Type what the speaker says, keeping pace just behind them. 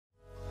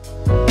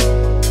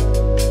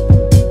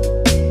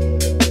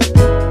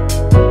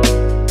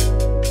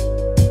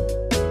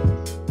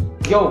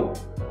Yo,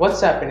 what's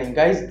happening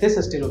guys? This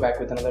is Tiro back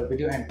with another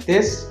video, and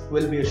this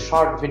will be a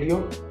short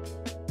video.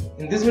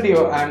 In this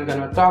video I'm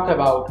gonna talk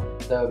about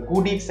the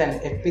Goodix and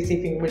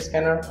FPC fingerprint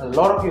scanner. A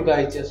lot of you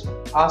guys just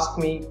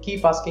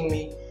keep asking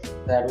me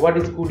that what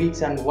is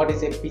Goodix and what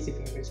is FPC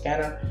fingerprint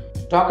scanner.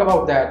 To talk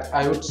about that,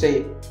 I would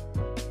say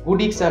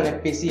Goodix and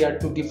FPC are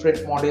two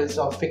different models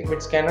of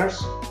fingerprint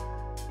scanners.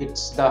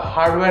 It's the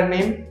hardware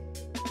name.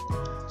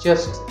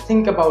 Just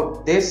think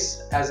about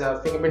this as a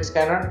fingerprint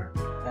scanner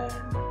and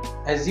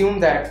assume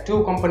that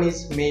two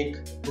companies make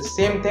the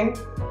same thing,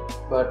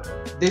 but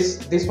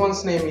this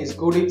one's name is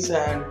Goodix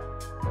and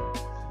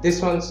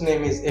this one's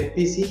name is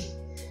FPC.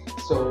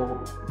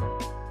 So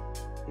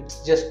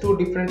it's just two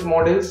different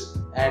models,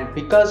 and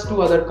because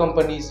two other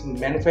companies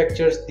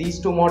manufactures these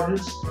two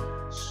models,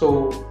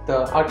 so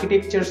the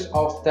architectures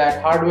of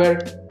that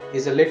hardware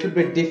is a little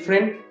bit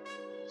different.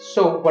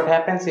 So what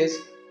happens is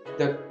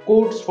the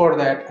codes for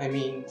that,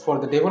 for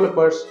the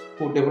developers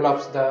who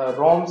develops the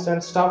ROMs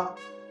and stuff,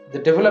 the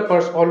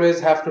developers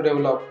always have to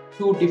develop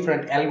two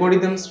different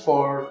algorithms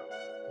for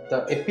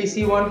the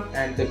FPC one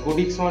and the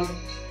Goodix one.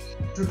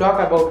 To talk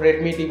about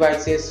Redmi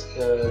devices,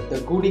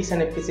 the Goodix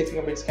and FPC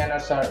fingerprint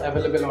scanners are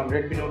available on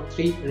Redmi Note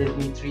 3,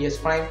 Redmi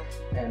 3S Prime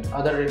and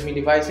other Redmi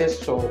devices.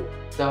 So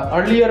the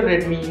earlier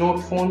Redmi Note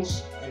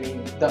phones,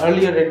 the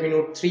earlier Redmi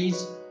Note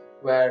 3s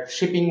were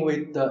shipping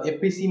with the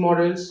FPC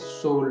models.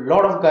 So a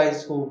lot of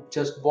guys who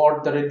just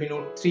bought the Redmi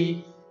Note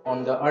 3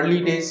 on the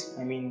early days,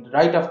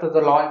 right after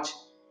the launch,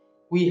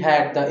 we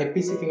had the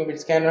FPC fingerprint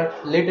scanner.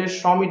 Later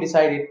Xiaomi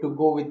decided to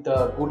go with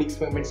the Goodix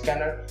fingerprint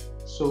scanner.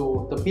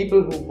 So the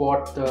people who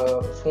bought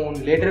the phone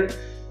later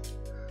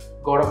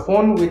got a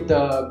phone with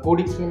the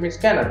Goodix fingerprint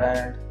scanner,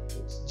 and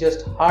it's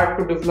just hard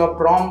to develop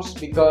ROMs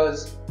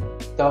because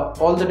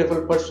all the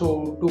developers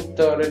who took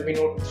the Redmi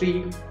Note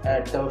 3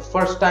 at the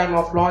first time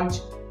of launch,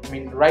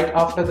 right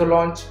after the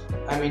launch,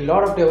 a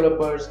lot of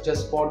developers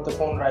just bought the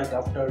phone right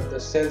after the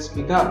sales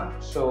began.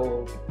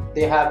 So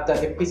they have the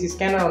FPC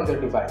scanner on their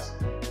device.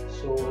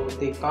 So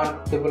they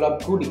can't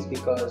develop Goodix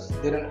because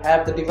they don't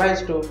have the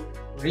device to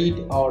read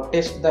or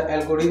test the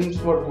algorithms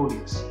for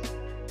Goodix.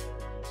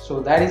 So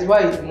that is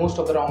why most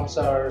of the ROMs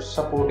are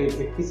supported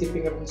FPC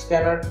fingerprint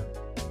scanner.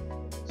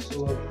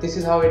 So this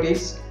is how it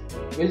is.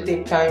 It will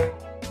take time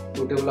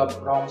to develop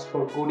ROMs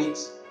for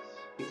Goodix.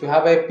 If you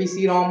have a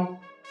FPC ROM,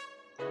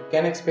 you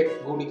can expect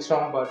Goodix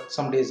ROM, but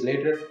some days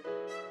later.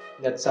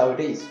 That's how it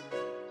is.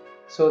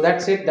 So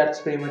that's it.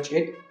 That's pretty much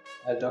it.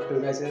 I'll talk to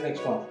you guys in the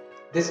next one.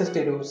 This is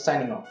Teru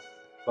signing off.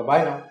 Bye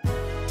bye now.